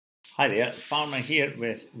Hi there, Farmer here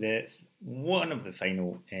with one of the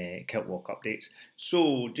final Kilt Walk updates.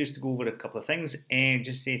 So just to go over a couple of things,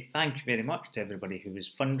 just say thank you very much to everybody who was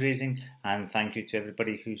fundraising, and thank you to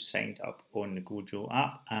everybody who signed up on the Gojo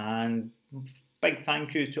app, and big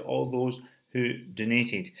thank you to all those who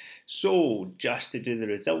donated. So just to do the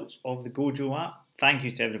results of the Gojo app, thank you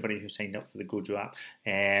to everybody who signed up for the Gojo app.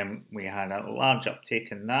 We had a large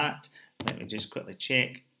uptake in that. Let me just quickly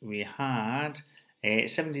check. We had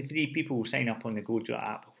 73 people sign up on the Gojo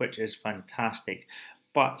app, which is fantastic.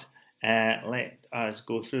 But let us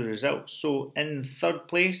go through the results. So in third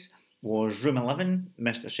place was Room 11,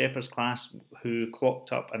 Mr. Shepherd's class, who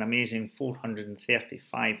clocked up an amazing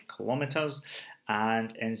 435 kilometres.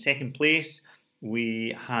 And in second place,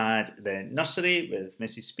 we had the nursery with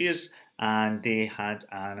Mrs. Spears, and they had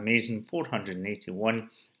an amazing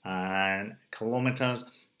 481 kilometres.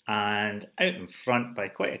 And out in front by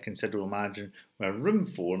quite a considerable margin were Room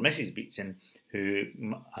 4, Mrs. Beatson, who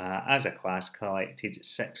as a class collected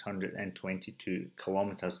 622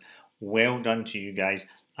 kilometres. Well done to you guys,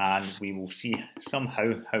 and we will see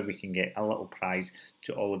somehow how we can get a little prize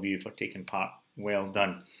to all of you for taking part. Well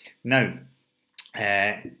done. Now,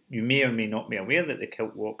 you may or may not be aware that the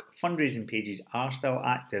Kilt Walk fundraising pages are still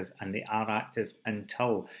active, and they are active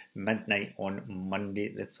until midnight on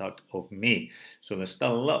Monday the 3rd of May. So there's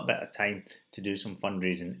still a little bit of time to do some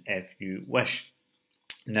fundraising if you wish.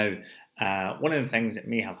 Now, one of the things that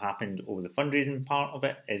may have happened over the fundraising part of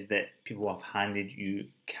it is that people have handed you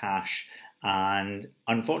cash. And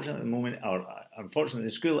unfortunately at the moment, or unfortunately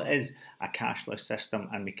the school is a cashless system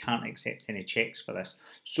and we can't accept any cheques for this.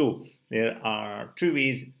 So there are two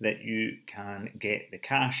ways that you can get the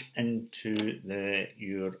cash into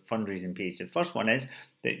your fundraising page. The first one is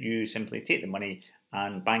that you simply take the money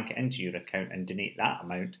and bank it into your account and donate that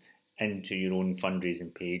amount into your own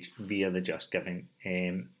fundraising page via the Just Giving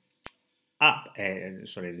the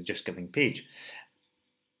Just Giving page.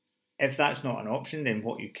 If that's not an option, then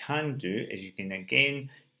what you can do is you can again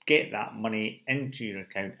get that money into your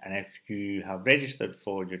account, and if you have registered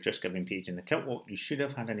for your Just Giving page in the Kilt Walk, you should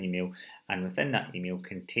have had an email, and within that email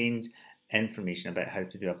contains information about how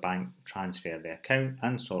to do a bank transfer, the account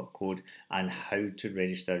and sort code, and how to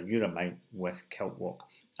register your amount with Kilt Walk.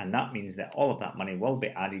 And that means that all of that money will be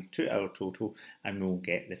added to our total and we'll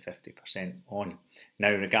get the 50% on.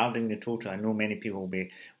 Now, regarding the total, I know many people will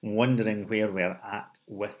be wondering where we're at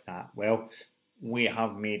with that. Well, we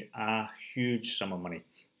have made a huge sum of money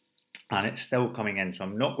and it's still coming in. So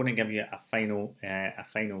I'm not going to give you a final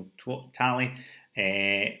tally,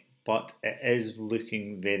 but it is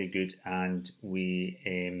looking very good, and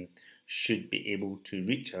we should be able to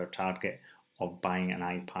reach our target of buying an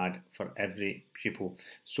iPad for every pupil.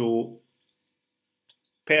 So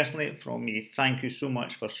personally from me, thank you so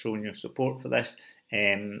much for showing your support for this.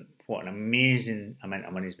 What an amazing amount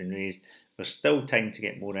of money has been raised. There's still time to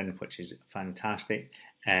get more in, which is fantastic.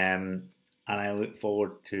 And I look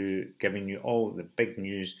forward to giving you all the big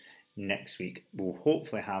news next week. We'll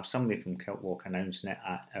hopefully have somebody from Kilt Walk announcing it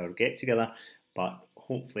at our get together, but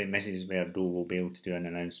hopefully Mrs. Verdo will be able to do an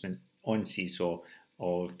announcement on Seesaw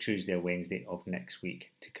or Tuesday or Wednesday of next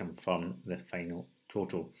week to confirm the final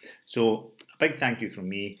total. So a big thank you from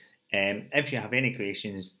me. If you have any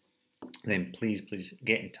questions, then please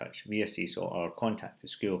get in touch via Seesaw or contact the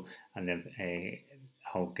school, and then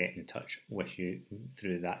I'll get in touch with you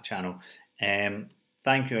through that channel.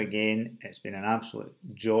 Thank you again. It's been an absolute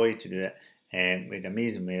joy to do it. We had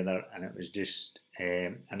amazing weather, and it was just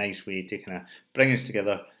a nice way to kind of bring us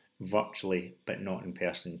together virtually, but not in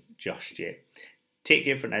person just yet. Take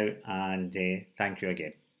care for now, and thank you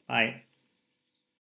again. Bye.